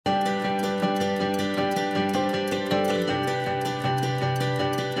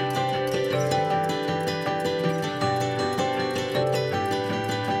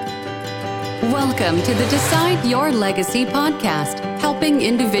Welcome to the Decide Your Legacy podcast, helping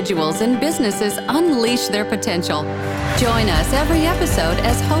individuals and businesses unleash their potential. Join us every episode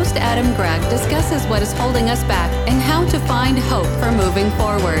as host Adam Gregg discusses what is holding us back and how to find hope for moving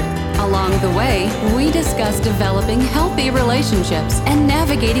forward. Along the way, we discuss developing healthy relationships and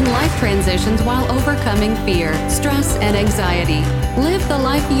navigating life transitions while overcoming fear, stress, and anxiety. Live the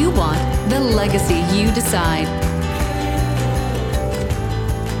life you want, the legacy you decide.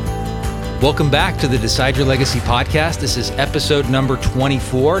 Welcome back to the Decide Your Legacy podcast. This is episode number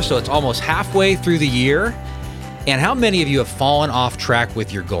 24, so it's almost halfway through the year. And how many of you have fallen off track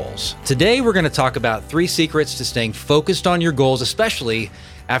with your goals? Today, we're going to talk about 3 secrets to staying focused on your goals, especially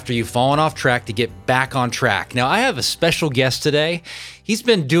after you've fallen off track, to get back on track. Now, I have a special guest today. He's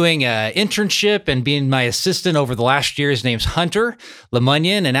been doing an internship and being my assistant over the last year. His name's Hunter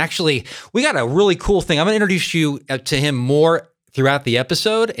Lemunyan. And actually, we got a really cool thing. I'm going to introduce you to him more throughout the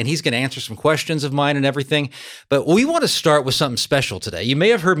episode, and he's going to answer some questions of mine and everything. But we want to start with something special today. You may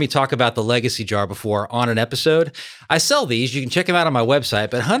have heard me talk about the Legacy Jar before on an episode. I sell these. You can check them out on my website.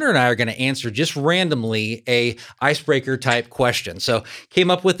 But Hunter and I are going to answer just randomly a icebreaker type question. So came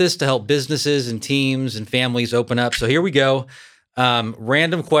up with this to help businesses and teams and families open up. So here we go.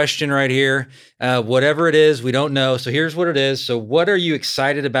 Random question right here. Whatever it is, we don't know. So here's what it is. So what are you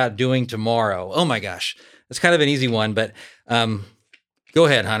excited about doing tomorrow? Oh my gosh. It's kind of an easy one, but go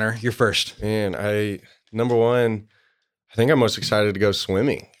ahead, Hunter. You're first. Man, number one, I think I'm most excited to go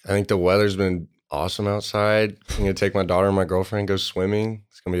swimming. I think the weather's been awesome outside. I'm going to take my daughter and my girlfriend, go swimming.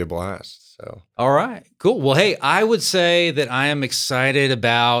 It's going to be a blast. So, all right, cool. Well, hey, I would say that I am excited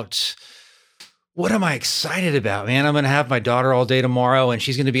about, what am I excited about, man? I'm going to have my daughter all day tomorrow, and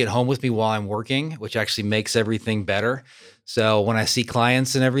she's going to be at home with me while I'm working, which actually makes everything better. So when I see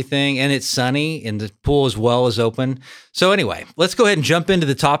clients and everything, and it's sunny and the pool as well is open. So anyway, let's go ahead and jump into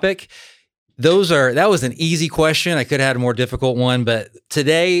the topic. That was an easy question. I could have had a more difficult one, but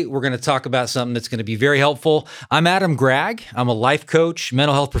today we're going to talk about something that's going to be very helpful. I'm Adam Gregg. I'm a life coach,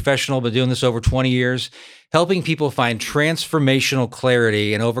 mental health professional, been doing this over 20 years, helping people find transformational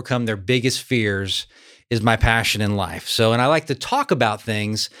clarity and overcome their biggest fears is my passion in life. So, and I like to talk about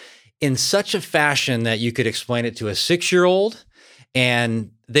things in such a fashion that you could explain it to a 6-year-old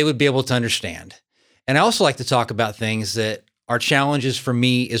and they would be able to understand. And I also like to talk about things that are challenges for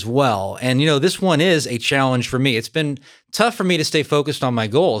me as well. And, this one is a challenge for me. It's been tough for me to stay focused on my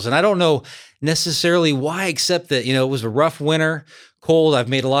goals. And I don't know necessarily why, except that, it was a rough winter, cold. I've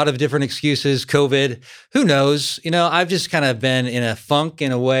made a lot of different excuses, COVID, who knows? I've just kind of been in a funk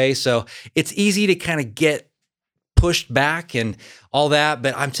in a way. So it's easy to kind of get pushed back and all that.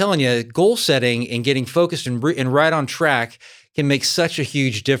 But I'm telling you, goal setting and getting focused and right on track can make such a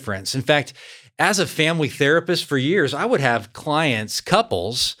huge difference. In fact, as a family therapist for years, I would have clients,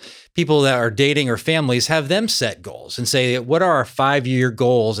 couples, people that are dating or families, have them set goals and say, what are our 5-year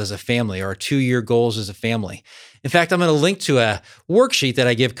goals as a family or our 2-year goals as a family? In fact, I'm going to link to a worksheet that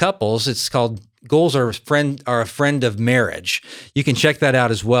I give couples. It's called Goals Are a Friend of Marriage. You can check that out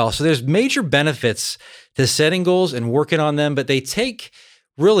as well. So there's major benefits to setting goals and working on them, but it takes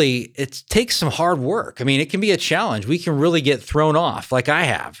some hard work. I mean, it can be a challenge. We can really get thrown off like I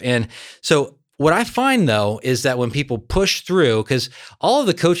have. And so what I find, though, is that when people push through, because all of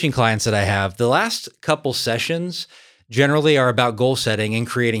the coaching clients that I have, the last couple sessions generally are about goal setting and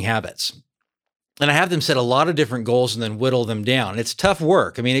creating habits. And I have them set a lot of different goals and then whittle them down. It's tough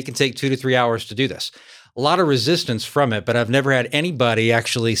work. I mean, it can take 2 to 3 hours to do this. A lot of resistance from it, but I've never had anybody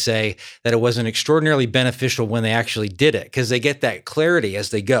actually say that it wasn't extraordinarily beneficial when they actually did it, because they get that clarity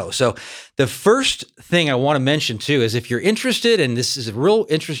as they go. So the first thing I want to mention too is if you're interested and this is a real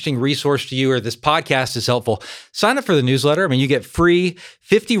interesting resource to you, or this podcast is helpful, sign up for the newsletter. I mean, you get free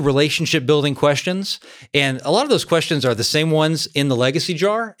 50 relationship building questions. And a lot of those questions are the same ones in the Legacy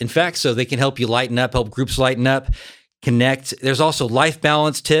Jar. In fact, so they can help you lighten up, help groups lighten up, connect. There's also life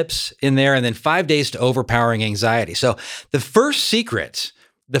balance tips in there, and then 5 days to overpowering anxiety. So the first secret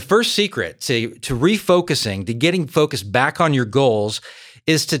to refocusing, to getting focused back on your goals,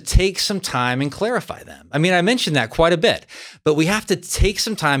 is to take some time and clarify them. I mean, I mentioned that quite a bit, but we have to take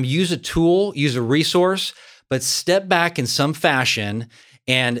some time, use a tool, use a resource, but step back in some fashion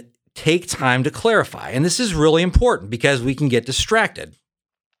and take time to clarify. And this is really important because we can get distracted.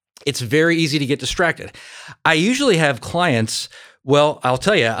 It's very easy to get distracted. I usually have clients, I'll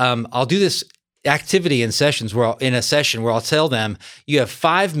tell you, I'll do this activity in a session where I'll tell them, you have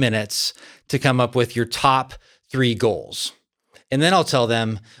 5 minutes to come up with your top 3 goals. And then I'll tell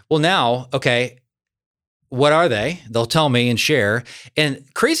them, now, okay, what are they? They'll tell me and share. And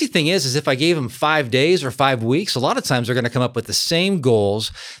crazy thing is if I gave them 5 days or 5 weeks, a lot of times they're going to come up with the same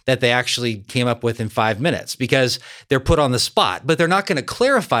goals that they actually came up with in 5 minutes because they're put on the spot, but they're not going to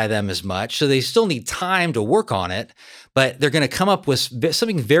clarify them as much. So they still need time to work on it, but they're going to come up with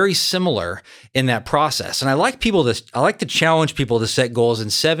something very similar in that process. And I like to challenge people to set goals in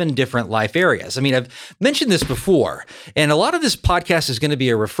 7 different life areas. I mean, I've mentioned this before, and a lot of this podcast is going to be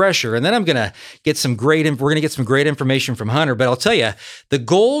a refresher, and then I'm going to get some great information from Hunter. But I'll tell you, the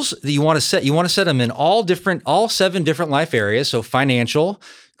goals that you want to set them in all 7 different life areas. So financial,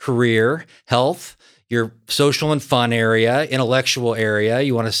 career, health, your social and fun area, intellectual area.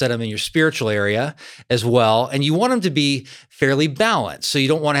 You want to set them in your spiritual area as well. And you want them to be fairly balanced. So you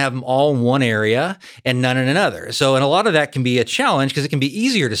don't want to have them all in one area and none in another. So, and a lot of that can be a challenge because it can be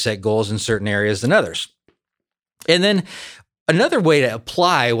easier to set goals in certain areas than others. And then another way to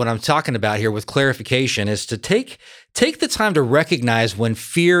apply what I'm talking about here with clarification is to take the time to recognize when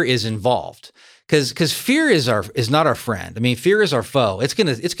fear is involved. Because fear is not our friend. I mean, fear is our foe. It's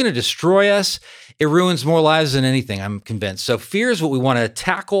gonna destroy us. It ruins more lives than anything, I'm convinced. So fear is what we want to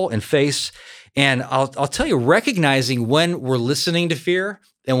tackle and face. And I'll tell you, recognizing when we're listening to fear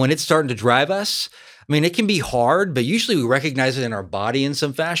and when it's starting to drive us. I mean, it can be hard, but usually we recognize it in our body in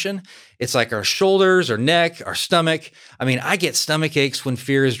some fashion. It's like our shoulders, our neck, our stomach. I mean, I get stomach aches when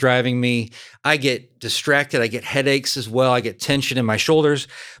fear is driving me. I get distracted. I get headaches as well. I get tension in my shoulders.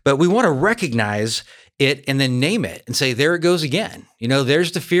 But we want to recognize it and then name it and say, there it goes again.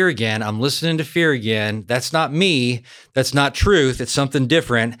 There's the fear again. I'm listening to fear again. That's not me. That's not truth. It's something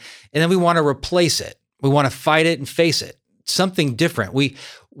different. And then we want to replace it. We want to fight it and face it. Something different.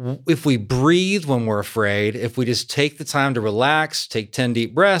 If we breathe when we're afraid, if we just take the time to relax, take 10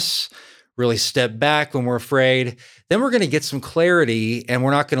 deep breaths, really step back when we're afraid, then we're going to get some clarity and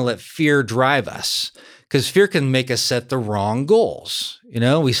we're not going to let fear drive us because fear can make us set the wrong goals.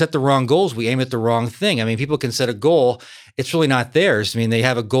 We set the wrong goals. We aim at the wrong thing. I mean, people can set a goal. It's really not theirs. I mean, they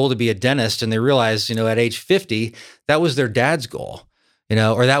have a goal to be a dentist and they realize, at age 50, that was their dad's goal.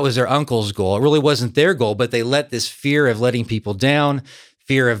 Or that was their uncle's goal. It really wasn't their goal, but they let this fear of letting people down,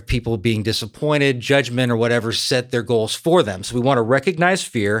 fear of people being disappointed, judgment, or whatever, set their goals for them. So we want to recognize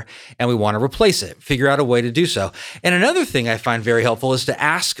fear and we want to replace it, figure out a way to do so. And another thing I find very helpful is to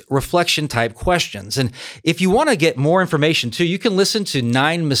ask reflection type questions. And if you want to get more information too, you can listen to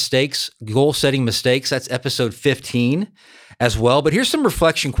 9 mistakes, goal setting mistakes. That's episode 15. As well. But here's some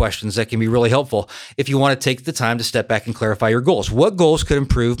reflection questions that can be really helpful if you want to take the time to step back and clarify your goals. What goals could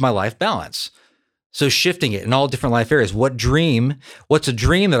improve my life balance? So shifting it in all different life areas. What's a dream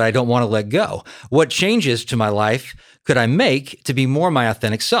that I don't want to let go? What changes to my life could I make to be more my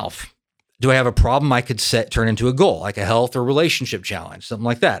authentic self? Do I have a problem I could turn into a goal, like a health or relationship challenge, something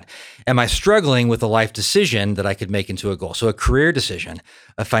like that? Am I struggling with a life decision that I could make into a goal? So a career decision,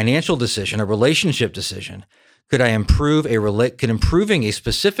 a financial decision, a relationship decision. Could improving a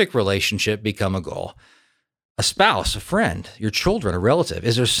specific relationship become a goal? A spouse, a friend, your children, a relative.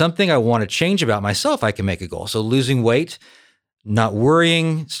 Is there something I want to change about myself I can make a goal? So losing weight, not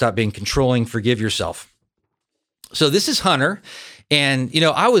worrying, stop being controlling, forgive yourself. So this is Hunter. And,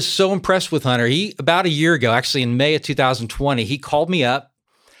 I was so impressed with Hunter. About a year ago, actually in May of 2020, he called me up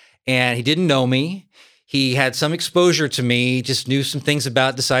and he didn't know me. He had some exposure to me, just knew some things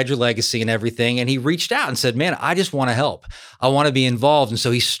about Decide Your Legacy and everything. And he reached out and said, man, I just want to help. I want to be involved. And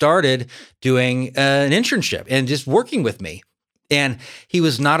so he started doing an internship and just working with me. And he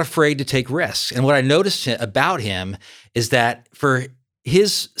was not afraid to take risks. And what I noticed about him is that for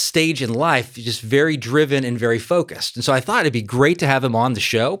his stage in life, he's just very driven and very focused. And so I thought it'd be great to have him on the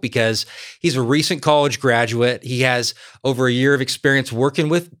show because he's a recent college graduate. He has over a year of experience working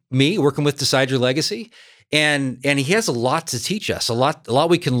with Decide Your Legacy. And he has a lot to teach us, a lot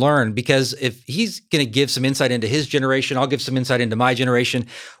we can learn, because if he's going to give some insight into his generation, I'll give some insight into my generation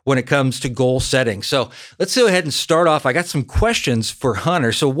when it comes to goal setting. So let's go ahead and start off. I got some questions for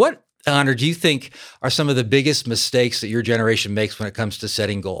Hunter. So what, Hunter, do you think are some of the biggest mistakes that your generation makes when it comes to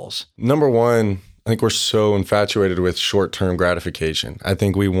setting goals? Number one, I think we're so infatuated with short-term gratification. I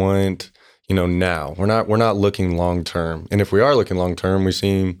think we want, now. We're not looking long-term. And if we are looking long-term, we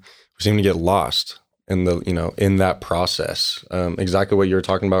seem to get lost in that process. Exactly what you were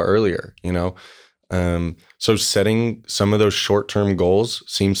talking about earlier, So setting some of those short-term goals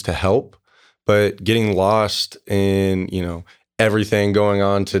seems to help, but getting lost in, everything going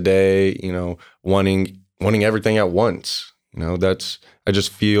on today, wanting everything at once. I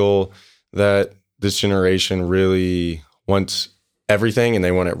just feel that this generation really wants everything and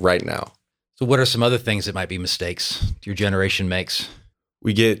they want it right now. So what are some other things that might be mistakes your generation makes?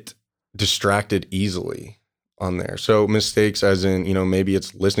 We get distracted easily. on there. So mistakes as in, maybe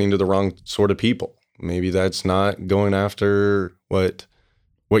it's listening to the wrong sort of people. Maybe that's not going after what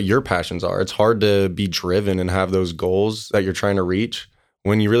your passions are. It's hard to be driven and have those goals that you're trying to reach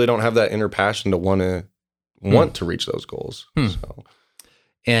when you really don't have that inner passion to want to reach those goals. So.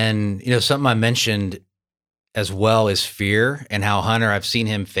 And, something I mentioned as well is fear, and how Hunter, I've seen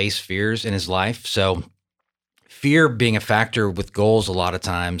him face fears in his life. So fear being a factor with goals a lot of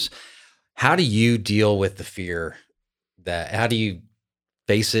times. How do you deal with the fear? How do you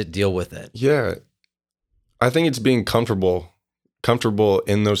face it, deal with it? Yeah. I think it's being comfortable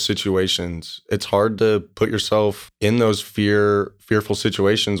in those situations. It's hard to put yourself in those fearful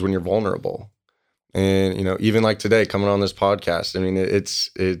situations when you're vulnerable. And, even like today, coming on this podcast, I mean,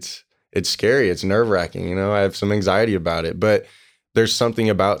 it's scary. It's nerve-wracking. I have some anxiety about it, but there's something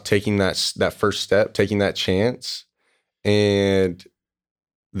about taking that first step, taking that chance, and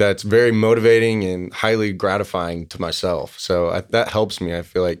that's very motivating and highly gratifying to myself. So that helps me. I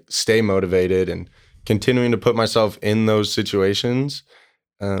feel like stay motivated and continuing to put myself in those situations.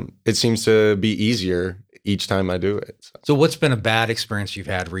 It seems to be easier each time I do it. So what's been a bad experience you've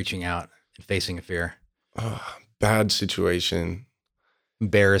had reaching out and facing a fear? Bad situation.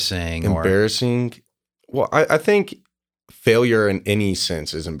 Embarrassing. Well, I think failure in any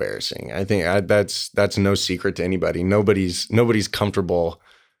sense is embarrassing. I think that's no secret to anybody. Nobody's comfortable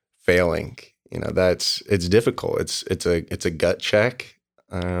failing. It's difficult. It's a gut check,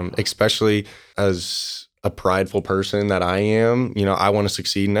 especially as a prideful person that I am. I want to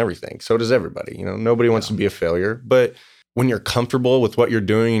succeed in everything. So does everybody. Nobody wants to be a failure. But when you're comfortable with what you're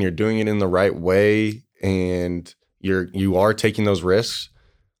doing and you're doing it in the right way, and you are taking those risks,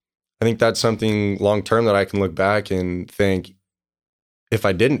 I think that's something long term that I can look back and think, if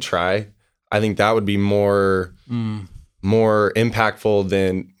I didn't try, I think that would be more impactful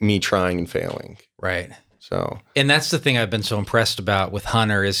than me trying and failing. Right. So, and that's the thing I've been so impressed about with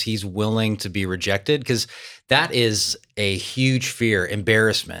Hunter, is he's willing to be rejected, because that is a huge fear,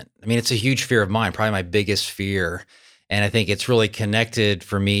 embarrassment. I mean, it's a huge fear of mine, probably my biggest fear. And I think it's really connected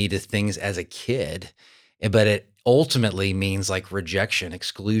for me to things as a kid, but it ultimately means like rejection,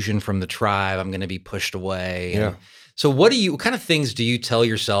 exclusion from the tribe. I'm going to be pushed away. Yeah. So what kind of things do you tell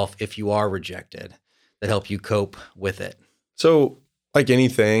yourself if you are rejected that help you cope with it? So like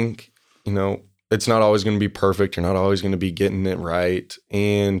anything, it's not always going to be perfect. You're not always going to be getting it right.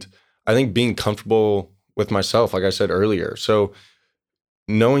 And I think being comfortable with myself, like I said earlier. So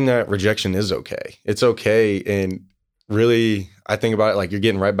knowing that rejection is okay. It's okay. And really, I think about it like you're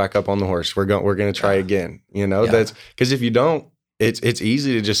getting right back up on the horse. We're going to try again. That's because if you don't, it's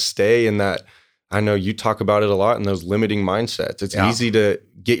easy to just stay in that. I know you talk about it a lot in those limiting mindsets. It's easy to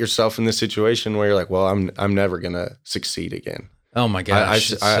get yourself in this situation where you're like, well, I'm never going to succeed again. Oh my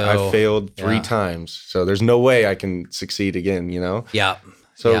gosh. I failed 3 times. So there's no way I can succeed again, Yeah.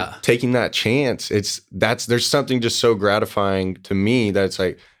 So taking that chance, there's something just so gratifying to me that's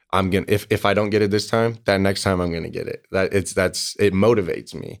like, if I don't get it this time, that next time I'm gonna get it. It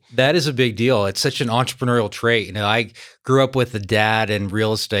motivates me. That is a big deal. It's such an entrepreneurial trait. I grew up with a dad in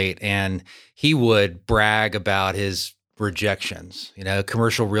real estate, and he would brag about his rejections.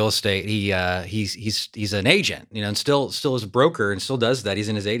 Commercial real estate. He's an agent. And still is a broker and still does that. He's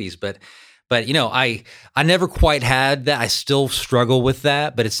in his 80s, but I never quite had that. I still struggle with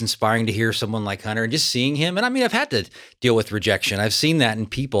that, but it's inspiring to hear someone like Hunter and just seeing him. And I mean, I've had to deal with rejection. I've seen that in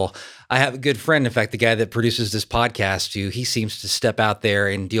people. I have a good friend, in fact, the guy that produces this podcast, he seems to step out there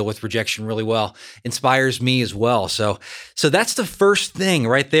and deal with rejection really well. Inspires me as well. So that's the first thing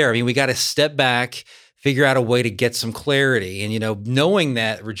right there. I mean, we got to step back, figure out a way to get some clarity. And, knowing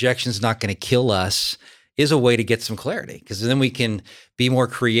that rejection is not going to kill us is a way to get some clarity, because then we can be more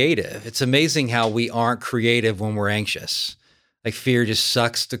creative. It's amazing how we aren't creative when we're anxious. Like fear just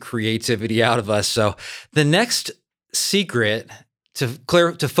sucks the creativity out of us. So the next secret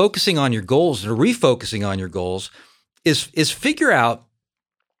to focusing on your goals and refocusing on your goals is figure out,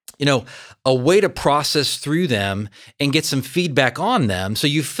 a way to process through them and get some feedback on them so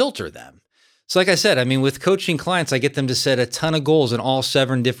you filter them. So like I said, I mean, with coaching clients, I get them to set a ton of goals in all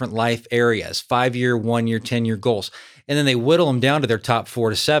 7 different life areas, 5-year, 1-year, 10-year goals. And then they whittle them down to their top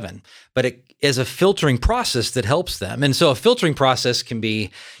 4 to 7. But it is a filtering process that helps them. And so a filtering process can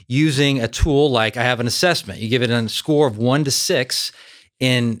be using a tool like I have an assessment. You give it a score of 1 to 6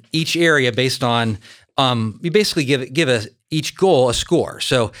 in each area based on, you basically give each goal a score.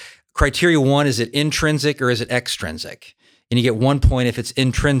 So criteria 1, is it intrinsic or is it extrinsic? And you get 1 point if it's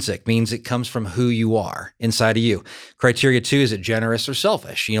intrinsic, means it comes from who you are inside of you. Criteria 2, is it generous or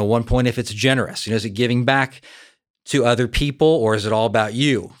selfish? 1 point if it's generous. Is it giving back to other people, or is it all about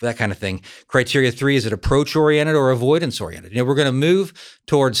you? That kind of thing. Criteria 3, is it approach-oriented or avoidance-oriented? We're going to move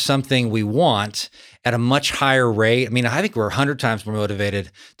towards something we want at a much higher rate. I mean, I think we're 100 times more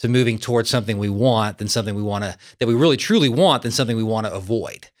motivated to moving towards something we want than something we want to, that we really truly want, than something we want to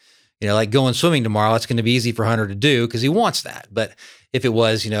avoid. Like going swimming tomorrow, it's going to be easy for Hunter to do because he wants that. But if it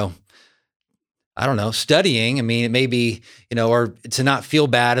was, I don't know, studying, it may be, or to not feel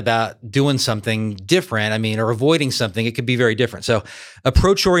bad about doing something different, or avoiding something, it could be very different. So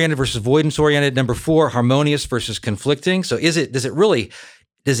approach-oriented versus avoidance-oriented. Number 4, harmonious versus conflicting. So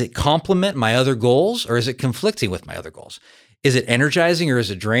does it complement my other goals, or is it conflicting with my other goals? Is it energizing or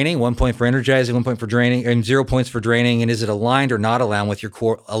is it draining? 1 point for energizing, 1 point for draining, and 0 points for draining. And is it aligned or not aligned with your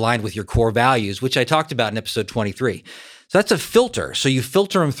core values, which I talked about in episode 23. So that's a filter. So you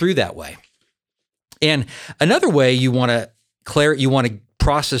filter them through that way. And another way you want to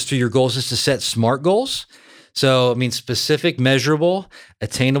process through your goals is to set SMART goals. So, specific, measurable,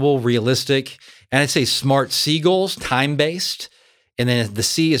 attainable, realistic, and I'd say SMART C goals, time-based. And then the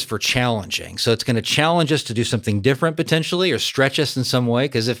C is for challenging. So it's going to challenge us to do something different potentially, or stretch us in some way.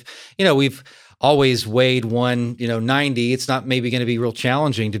 Because if, we've always weighed 190, it's not maybe going to be real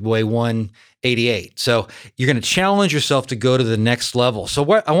challenging to weigh 188. So you're going to challenge yourself to go to the next level. So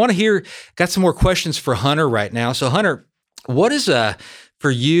what I want to hear, got some more questions for Hunter right now. So Hunter, what is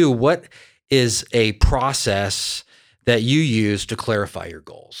for you, what is a process that you use to clarify your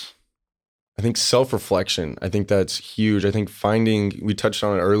goals? I think self-reflection, I think that's huge. I think we touched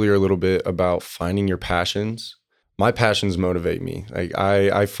on it earlier a little bit about finding your passions. My passions motivate me. Like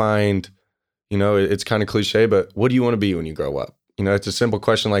I find, it's kind of cliche, but what do you want to be when you grow up? It's a simple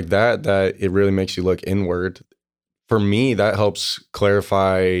question like that it really makes you look inward. For me, that helps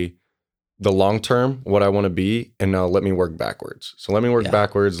clarify the long term, what I want to be, and now let me work backwards. So let me work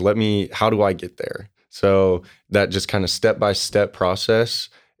backwards. How do I get there? So that just kind of step-by-step process.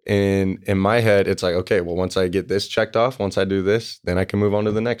 And in my head, it's like, okay, well, once I get this checked off, once I do this, then I can move on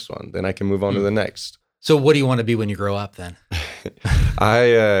to the next one. Then I can move on to the next. So what do you want to be when you grow up then?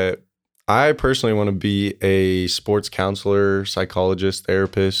 I personally want to be a sports counselor, psychologist,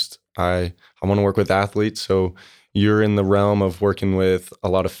 therapist. I want to work with athletes. So you're in the realm of working with a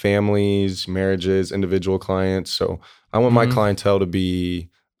lot of families, marriages, individual clients. So I want my clientele to be,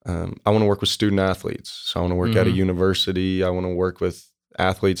 I want to work with student athletes. So I want to work at a university. I want to work with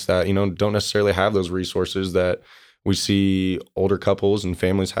athletes that, don't necessarily have those resources that we see older couples and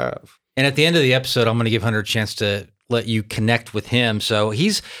families have. And at the end of the episode, I'm going to give Hunter a chance to let you connect with him. So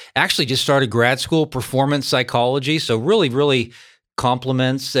he's actually just started grad school, performance psychology. So really, really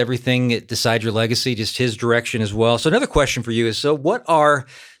complements everything at Decide Your Legacy, just his direction as well. So another question for you is, so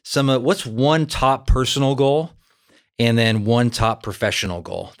what's one top personal goal and then one top professional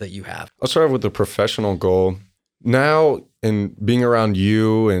goal that you have? I'll start with the professional goal. Now, in being around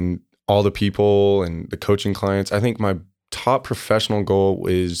you and all the people and the coaching clients, I think my top professional goal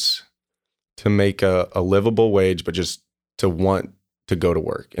is to make a livable wage, but just to want to go to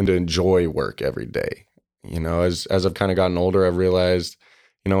work and to enjoy work every day. As I've kind of gotten older, I've realized,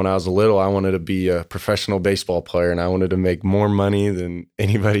 when I was little, I wanted to be a professional baseball player and I wanted to make more money than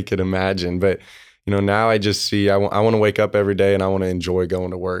anybody could imagine. But, now I just see, I want to wake up every day and I want to enjoy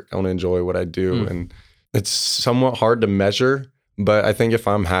going to work. I want to enjoy what I do. And it's somewhat hard to measure, but I think if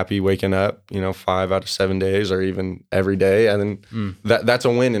I'm happy waking up, 5 out of 7 days or even every day, and then that's a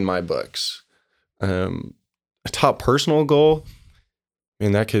win in my books. A top personal goal,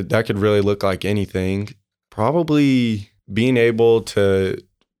 that could really look like anything. Probably being able to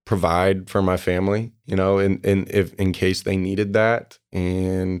provide for my family, in case they needed that,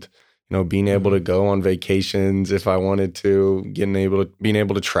 and being able to go on vacations if I wanted to, being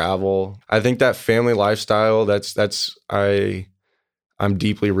able to travel. I think that family lifestyle, I'm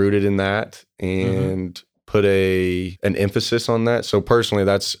deeply rooted in that and put an emphasis on that. So personally,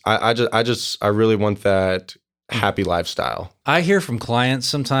 I really want that happy lifestyle. I hear from clients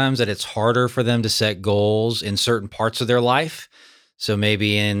sometimes that it's harder for them to set goals in certain parts of their life. So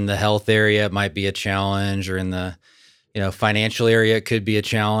maybe in the health area, it might be a challenge, or in the financial area, it could be a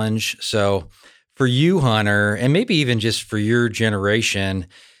challenge. So for you, Hunter, and maybe even just for your generation,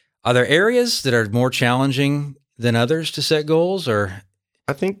 are there areas that are more challenging than others to set goals? Or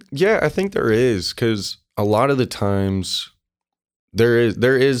I think there is, because a lot of the times there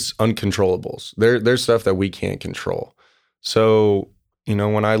is uncontrollables. There's stuff that we can't control. So,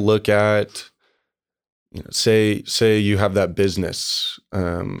 when I look at, say you have that business,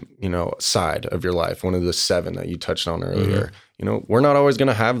 side of your life, one of the 7 that you touched on earlier, we're not always going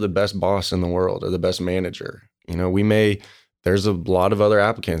to have the best boss in the world or the best manager. We may there's a lot of other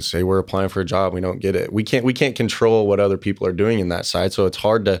applicants. Say we're applying for a job, we don't get it. We can't control what other people are doing in that side. So it's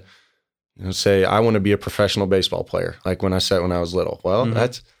hard to, say I want to be a professional baseball player. Like when I said when I was little. Well,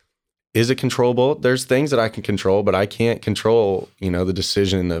 is it controllable? There's things that I can control, but I can't control, the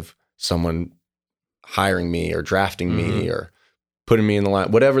decision of someone hiring me or drafting me or putting me in the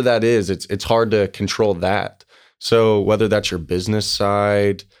line. Whatever that is, it's hard to control that. So whether that's your business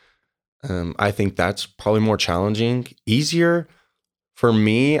side, I think that's probably more challenging. Easier for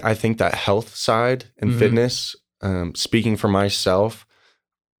me, I think that health side and fitness, speaking for myself,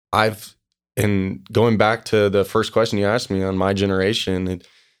 and going back to the first question you asked me on my generation,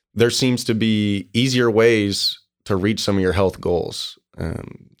 there seems to be easier ways to reach some of your health goals.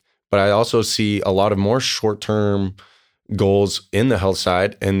 But I also see a lot of more short-term goals in the health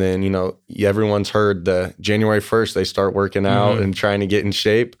side. And then, everyone's heard the January 1st, they start working out and trying to get in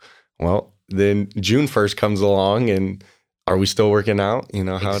shape. Well, then June 1st comes along and are we still working out?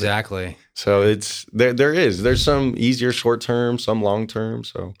 Exactly. So there's some easier short-term, some long-term.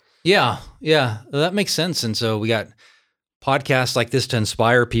 So yeah, that makes sense. And so we got podcasts like this to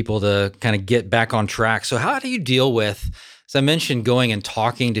inspire people to kind of get back on track. So how do you deal with, as I mentioned, going and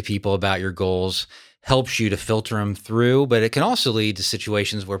talking to people about your goals helps you to filter them through, but it can also lead to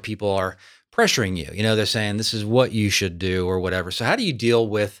situations where people are pressuring you. They're saying this is what you should do or whatever. So how do you deal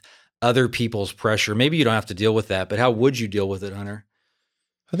with other people's pressure? Maybe you don't have to deal with that, but how would you deal with it, Hunter?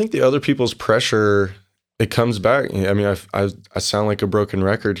 I think the other people's pressure, it comes back. I mean, I sound like a broken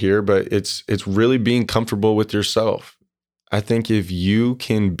record here, but it's really being comfortable with yourself. I think if you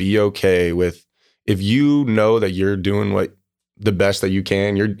can be okay with, if you know that you're doing the best that you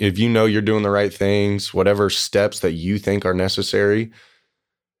can, if you know you're doing the right things, whatever steps that you think are necessary,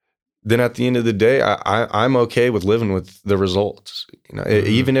 then at the end of the day, I'm okay with living with the results.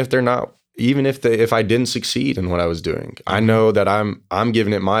 Even if they're not, if I didn't succeed in what I was doing, I know that I'm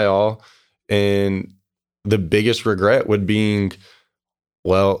giving it my all. And the biggest regret would be,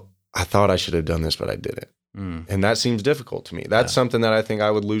 well, I thought I should have done this, but I didn't. And that seems difficult to me. That's something that I think I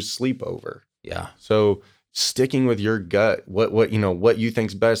would lose sleep over. Yeah. So sticking with your gut, what you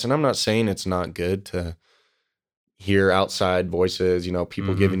think's best. And I'm not saying it's not good to hear outside voices,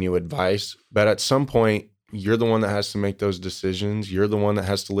 people giving you advice, but at some point you're the one that has to make those decisions. You're the one that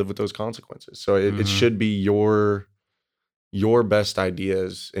has to live with those consequences. So it should be your best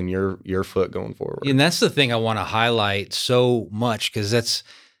ideas and your foot going forward. And that's the thing I want to highlight so much, because that's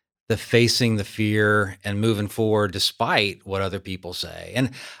the facing the fear and moving forward despite what other people say.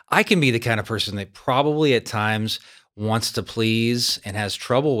 And I can be the kind of person that probably at times wants to please and has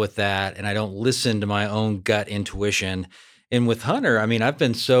trouble with that. And I don't listen to my own gut intuition. And with Hunter, I mean,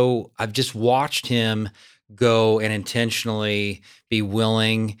 I've just watched him go and intentionally be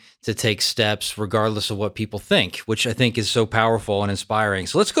willing to take steps regardless of what people think, which I think is so powerful and inspiring.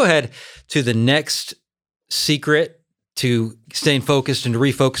 So let's go ahead to the next secret to staying focused and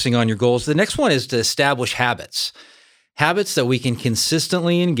refocusing on your goals. The next one is to establish habits that we can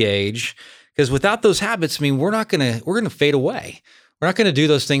consistently engage, because without those habits, I mean, we're going to fade away. We're not going to do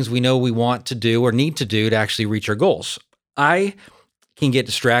those things we know we want to do or need to do to actually reach our goals. I can get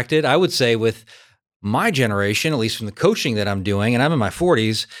distracted, I would say, with my generation, at least from the coaching that I'm doing, and I'm in my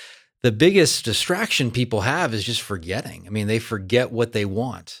 40s, the biggest distraction people have is just forgetting. I mean, they forget what they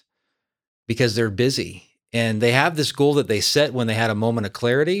want because they're busy. And they have this goal that they set when they had a moment of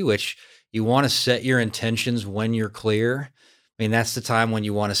clarity, which you want to set your intentions when you're clear. I mean, that's the time when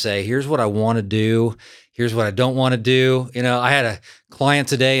you want to say, here's what I want to do. Here's what I don't want to do. I had a client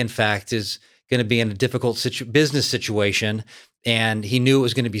today, in fact, is going to be in a difficult business situation, and he knew it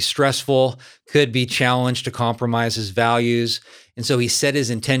was going to be stressful, could be challenged to compromise his values. And so he set his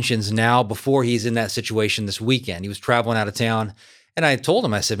intentions now before he's in that situation this weekend. He was traveling out of town. And I told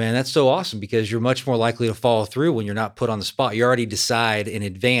him, I said, man, that's so awesome, because you're much more likely to follow through when you're not put on the spot. You already decide in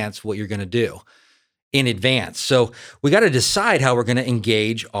advance what you're going to do in advance. So we got to decide how we're going to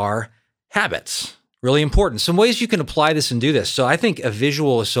engage our habits. Really important. Some ways you can apply this and do this. So I think a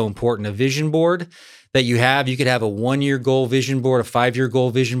visual is so important. A vision board that you could have a 1-year goal vision board, a 5-year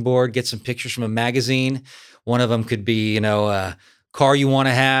goal vision board, get some pictures from a magazine. One of them could be, a car you want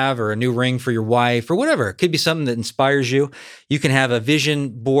to have, or a new ring for your wife, or whatever. It could be something that inspires you. You can have a vision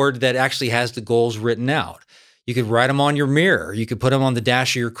board that actually has the goals written out. You could write them on your mirror. You could put them on the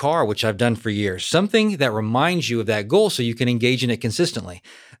dash of your car, which I've done for years. Something that reminds you of that goal so you can engage in it consistently.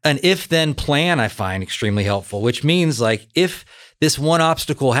 An if-then plan I find extremely helpful, which means, like, if this one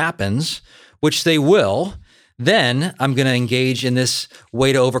obstacle happens, which they will, Then I'm going to engage in this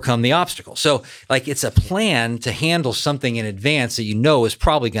way to overcome the obstacle. So like it's a plan to handle something in advance that you know is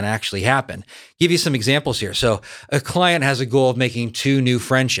probably going to actually happen. Give you some examples here. So a client has a goal of making 2 new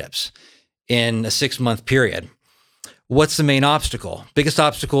friendships in a 6-month period. What's the main obstacle? Biggest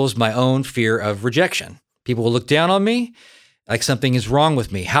obstacle is my own fear of rejection. People will look down on me like something is wrong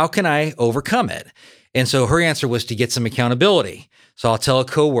with me. How can I overcome it? And so her answer was to get some accountability. So I'll tell a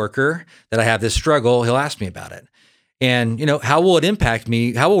coworker that I have this struggle. He'll ask me about it. And, how will it impact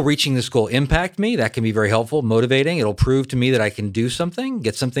me? How will reaching this goal impact me? That can be very helpful, motivating. It'll prove to me that I can do something,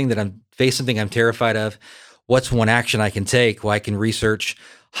 get something that face something I'm terrified of. What's one action I can take? Well, I can research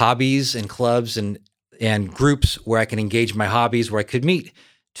hobbies and clubs and groups where I can engage my hobbies, where I could meet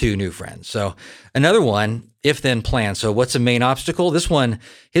 2 new friends. So another one, if then plan. So what's the main obstacle? This one,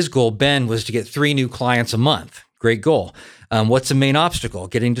 his goal, Ben, was to get 3 new clients a month. Great goal. What's the main obstacle?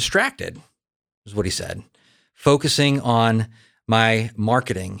 Getting distracted is what he said. Focusing on my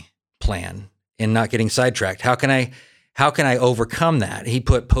marketing plan and not getting sidetracked. How can I overcome that? He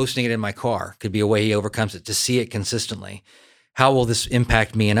put posting it in my car. Could be a way he overcomes it, to see it consistently. How will this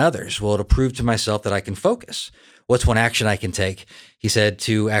impact me and others? Well, it'll prove to myself that I can focus. What's one action I can take? He said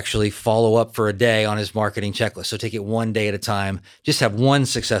to actually follow up for a day on his marketing checklist. So take it one day at a time, just have one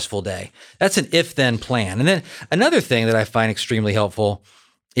successful day. That's an if-then plan. And then another thing that I find extremely helpful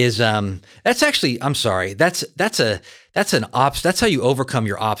is that's how you overcome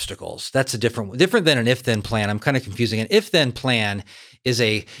your obstacles. That's a different than an if-then plan. I'm kind of confusing. An if-then plan is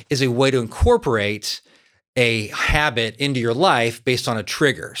a way to incorporate a habit into your life based on a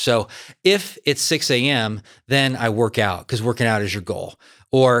trigger. So if it's 6 a.m., then I work out because working out is your goal.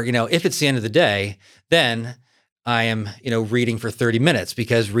 Or, if it's the end of the day, then I am, reading for 30 minutes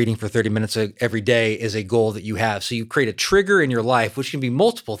because reading for 30 minutes every day is a goal that you have. So you create a trigger in your life, which can be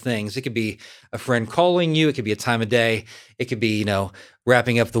multiple things. It could be a friend calling you. It could be a time of day. It could be,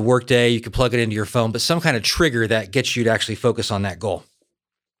 wrapping up the workday. You could plug it into your phone, but some kind of trigger that gets you to actually focus on that goal.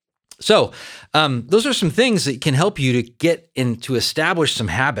 So those are some things that can help you to get to establish some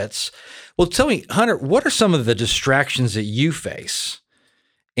habits. Well, tell me, Hunter, what are some of the distractions that you face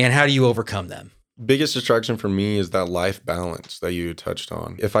and how do you overcome them? Biggest distraction for me is that life balance that you touched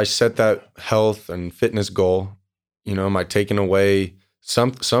on. If I set that health and fitness goal, am I taking away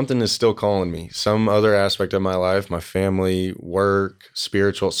something is still calling me, some other aspect of my life, my family, work,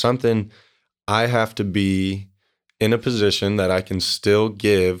 spiritual, something. I have to be in a position that I can still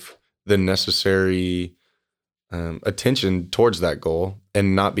give the necessary attention towards that goal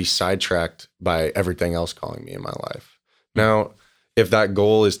and not be sidetracked by everything else calling me in my life. Now, if that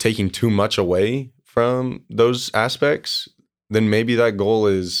goal is taking too much away from those aspects, then maybe that goal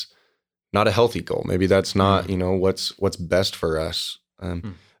is not a healthy goal. Maybe that's not, what's best for us.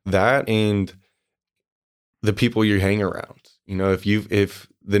 That and the people you hang around. If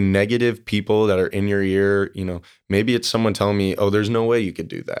the negative people that are in your ear, maybe it's someone telling me, oh, there's no way you could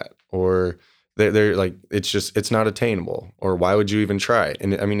do that. Or they're like, it's not attainable. Or why would you even try?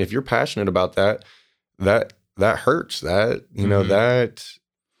 And I mean, if you're passionate about that hurts. That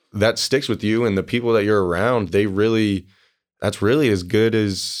sticks with you. And the people that you're around, that's really as good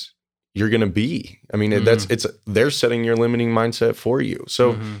as you're going to be. I mean, they're setting your limiting mindset for you.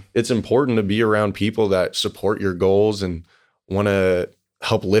 So it's important to be around people that support your goals and want to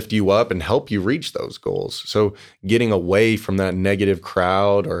help lift you up and help you reach those goals. So getting away from that negative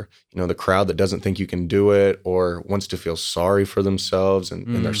crowd or, the crowd that doesn't think you can do it or wants to feel sorry for themselves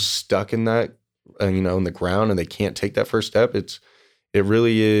and they're stuck in that, in the ground and they can't take that first step. It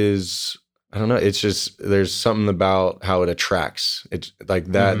really is, I don't know. It's just, there's something about how it attracts. It's like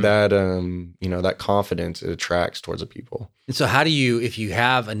that confidence, it attracts towards the people. And so how do you, if you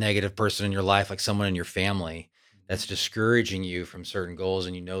have a negative person in your life, like someone in your family that's discouraging you from certain goals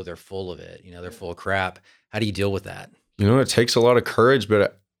and they're full of it, they're full of crap, how do you deal with that? It takes a lot of courage,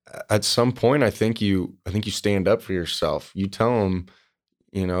 but at some point I think you stand up for yourself. You tell them,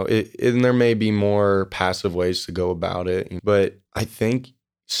 and there may be more passive ways to go about it, but I think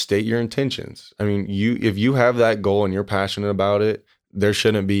state your intentions. I mean, if you have that goal and you're passionate about it, there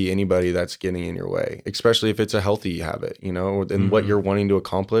shouldn't be anybody that's getting in your way, especially if it's a healthy habit, and what you're wanting to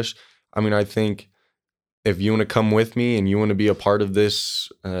accomplish. I mean, I think if you want to come with me and you want to be a part of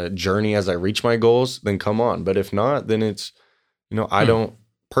this journey as I reach my goals, then come on. But if not, then it's, I don't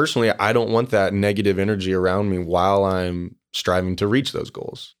want that negative energy around me while I'm striving to reach those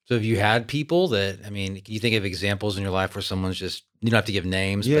goals. So have you had people that, can you think of examples in your life where someone's just, you don't have to give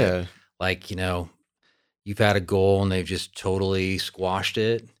names, but like, you've had a goal and they've just totally squashed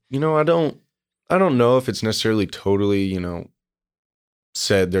it? I don't know if it's necessarily totally,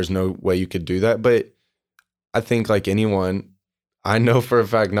 said there's no way you could do that, but I think like anyone, I know for a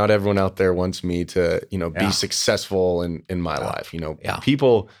fact not everyone out there wants me to, be successful in my life.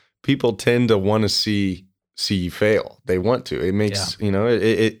 People tend to want to see you fail. They want to. It makes,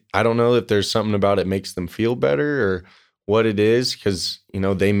 I don't know if there's something about it makes them feel better or what it is, because,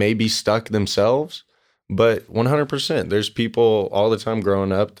 they may be stuck themselves, but 100%, there's people all the time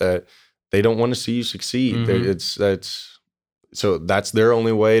growing up that they don't want to see you succeed. So that's their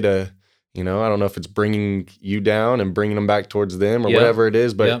only way to, I don't know if it's bringing you down and bringing them back towards them or whatever it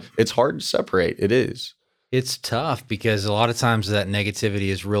is, but it's hard to separate. It is. It's tough because a lot of times that negativity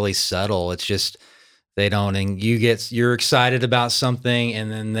is really subtle. It's just they don't, and you're excited about something,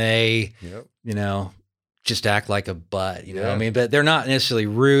 and then they, just act like a butt, what I mean? But they're not necessarily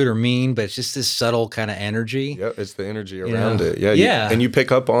rude or mean, but it's just this subtle kind of energy. Yeah, it's the energy around it. Yeah. And you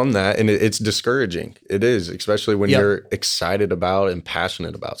pick up on that, and it's discouraging. It is, especially when you're excited about and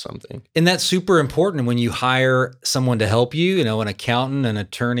passionate about something. And that's super important when you hire someone to help you, an accountant, an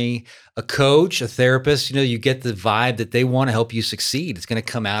attorney, a coach, a therapist, you get the vibe that they want to help you succeed. It's going to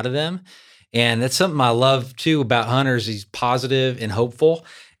come out of them. And that's something I love too about Hunter's. He's positive and hopeful.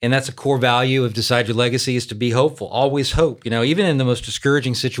 And that's a core value of Decide Your Legacy, is to be hopeful. Always hope, even in the most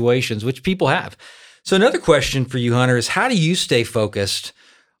discouraging situations, which people have. So another question for you, Hunter, is how do you stay focused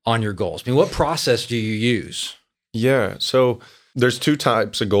on your goals? I mean, what process do you use? Yeah. So there's two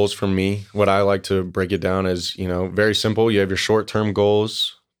types of goals for me. What I like to break it down is, very simple. You have your short-term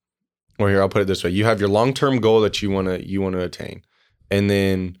goals, or here, I'll put it this way. You have your long-term goal that you want to attain. And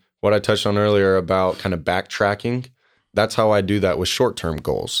then what I touched on earlier about kind of backtracking, that's how I do that with short-term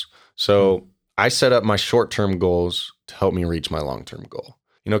goals. So I set up my short-term goals to help me reach my long-term goal.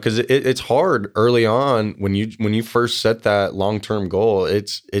 Because it's hard early on when you first set that long-term goal. It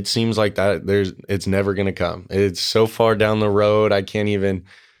seems like it's never going to come. It's so far down the road. I can't even.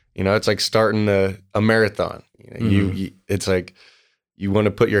 It's like starting a marathon. It's like you want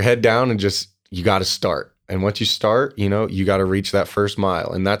to put your head down and just you got to start. And once you start, you got to reach that first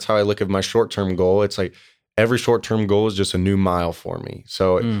mile. And that's how I look at my short-term goal. It's like, every short-term goal is just a new mile for me.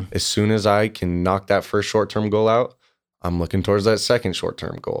 So as soon as I can knock that first short-term goal out, I'm looking towards that second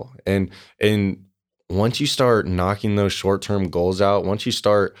short-term goal. And once you start knocking those short-term goals out, once you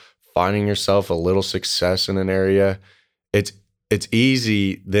start finding yourself a little success in an area, it's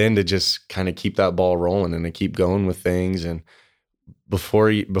easy then to just kind of keep that ball rolling and to keep going with things. And before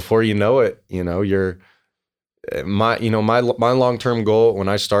you know it, you're my long-term goal when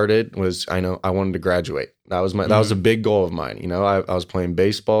I started was I wanted to graduate. That was a big goal of mine. I was playing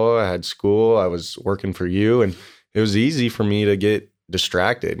baseball, I had school, I was working for you, and it was easy for me to get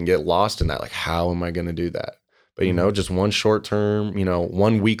distracted and get lost in that. Like, how am I going to do that? But just one short term,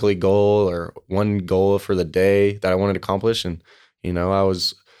 one weekly goal or one goal for the day that I wanted to accomplish, and I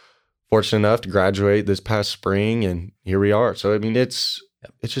was fortunate enough to graduate this past spring, and here we are. So I mean, it's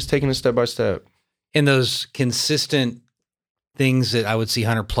just taking it step by step. And those consistent things that I would see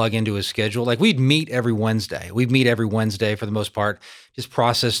Hunter plug into his schedule, like we'd meet every Wednesday. We'd meet every Wednesday for the most part, just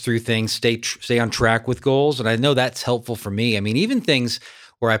process through things, stay on track with goals. And I know that's helpful for me. I mean, even things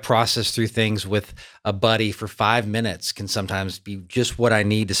where I process through things with a buddy for 5 minutes can sometimes be just what I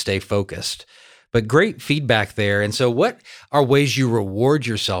need to stay focused. But great feedback there. And so what are ways you reward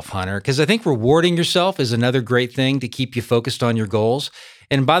yourself, Hunter? Because I think rewarding yourself is another great thing to keep you focused on your goals.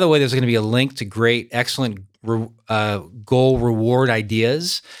 And by the way, there's going to be a link to great, excellent goal reward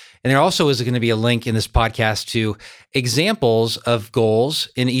ideas. And there also is going to be a link in this podcast to examples of goals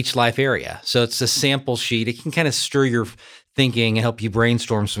in each life area. So it's a sample sheet. It can kind of stir your thinking and help you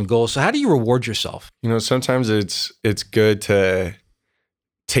brainstorm some goals. So how do you reward yourself? Sometimes it's good to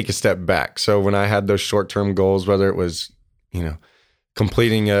take a step back. So when I had those short-term goals, whether it was,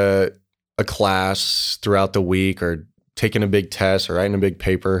 completing a class throughout the week or taking a big test or writing a big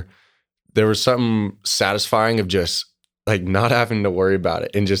paper, there was something satisfying of just like not having to worry about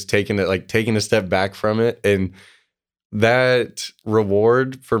it and just taking a step back from it. And that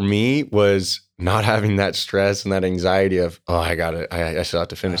reward for me was not having that stress and that anxiety of, I still have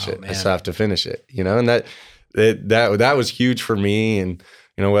to finish it. Man. I still have to finish it, and that was huge for me. And,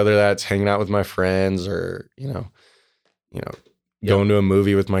 whether that's hanging out with my friends or, going to a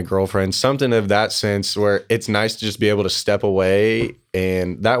movie with my girlfriend, something of that sense where it's nice to just be able to step away.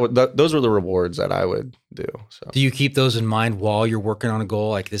 And those were the rewards that I would do. So, do you keep those in mind while you're working on a goal?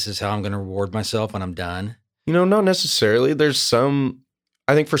 Like, this is how I'm going to reward myself when I'm done? Not necessarily.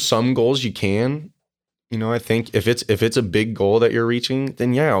 I think for some goals you can, I think if it's a big goal that you're reaching,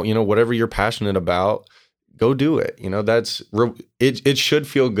 then whatever you're passionate about, go do it. It should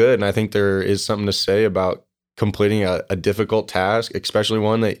feel good. And I think there is something to say about completing a difficult task, especially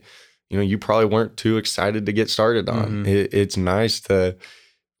one that, you probably weren't too excited to get started on. It's nice to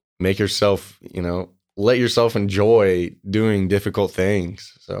make yourself, let yourself enjoy doing difficult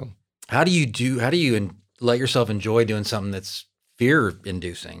things. So how do you let yourself enjoy doing something that's fear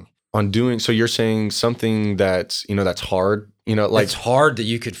inducing? So you're saying something that's, that's hard, like it's hard that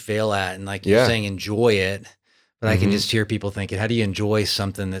you could fail at, and like you're saying, enjoy it. But I can just hear people thinking, how do you enjoy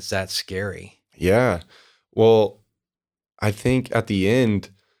something that's that scary? Yeah. Well, I think at the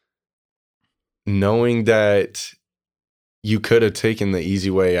end, knowing that you could have taken the easy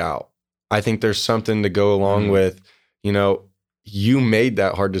way out, I think there's something to go along with, you made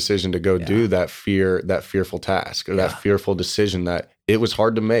that hard decision to go do that fearful task or that fearful decision that it was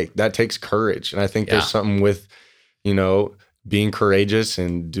hard to make. That takes courage. And I think there's something with, being courageous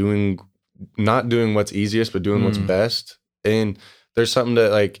and not doing what's easiest, but doing what's best. And there's something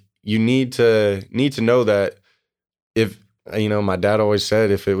that like, you need to know that if, my dad always said,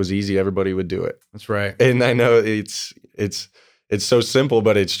 if it was easy, everybody would do it. That's right. And I know it's so simple,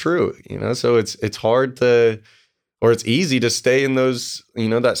 but it's true, so it's hard or it's easy to stay in those,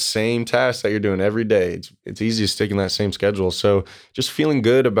 that same task that you're doing every day. It's easy to stick in that same schedule. So just feeling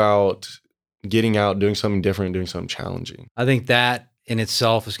good about getting out, doing something different, doing something challenging. I think that in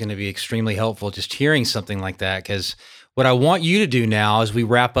itself is going to be extremely helpful, just hearing something like that. Because what I want you to do now as we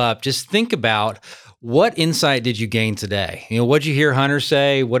wrap up, just think about what insight did you gain today? What did you hear Hunter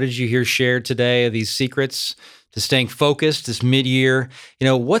say? What did you hear shared today of these secrets to staying focused this mid-year?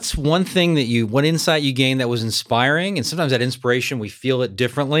 What's one insight you gained that was inspiring? And sometimes that inspiration, we feel it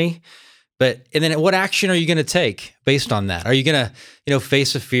differently. And then what action are you going to take based on that? Are you going to,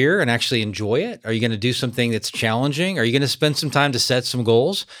 face a fear and actually enjoy it? Are you going to do something that's challenging? Are you going to spend some time to set some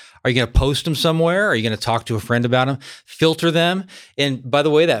goals? Are you going to post them somewhere? Are you going to talk to a friend about them? Filter them. And by the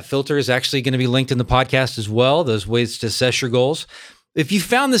way, that filter is actually going to be linked in the podcast as well, those ways to assess your goals. If you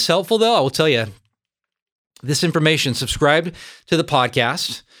found this helpful, though, I will tell you this information. Subscribe to the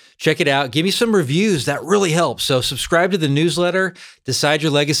podcast. Check it out. Give me some reviews. That really helps. So subscribe to the newsletter,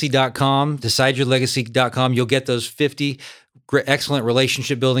 decideyourlegacy.com, decideyourlegacy.com. You'll get those 50 excellent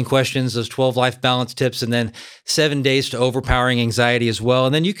relationship building questions, those 12 life balance tips, and then 7 days to overpowering anxiety as well.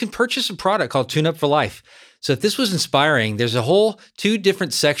 And then you can purchase a product called Tune Up for Life. So if this was inspiring, there's a whole 2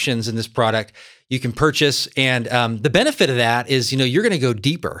 different sections in this product you can purchase. And the benefit of that is, you're going to go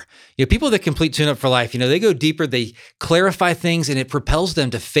deeper. People that complete Tune Up for Life, they go deeper, they clarify things, and it propels them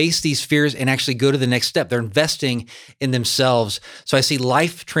to face these fears and actually go to the next step. They're investing in themselves. So I see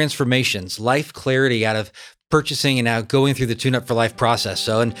life transformations, life clarity out of purchasing and now going through the Tune Up for Life process.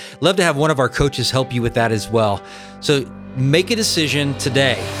 So, and love to have one of our coaches help you with that as well. So make a decision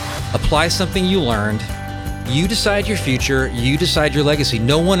today. Apply something you learned. You decide your future. You decide your legacy.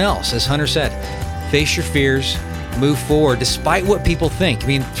 No one else, as Hunter said. Face your fears, move forward, despite what people think. I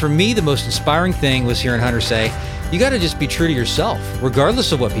mean, for me, the most inspiring thing was hearing Hunter say, you got to just be true to yourself,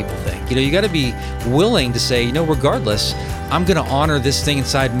 regardless of what people think. You got to be willing to say, regardless, I'm going to honor this thing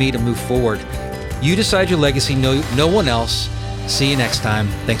inside me to move forward. You decide your legacy, no one else. See you next time.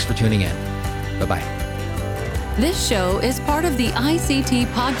 Thanks for tuning in. Bye-bye. This show is part of the ICT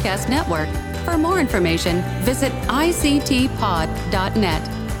Podcast Network. For more information, visit ictpod.net.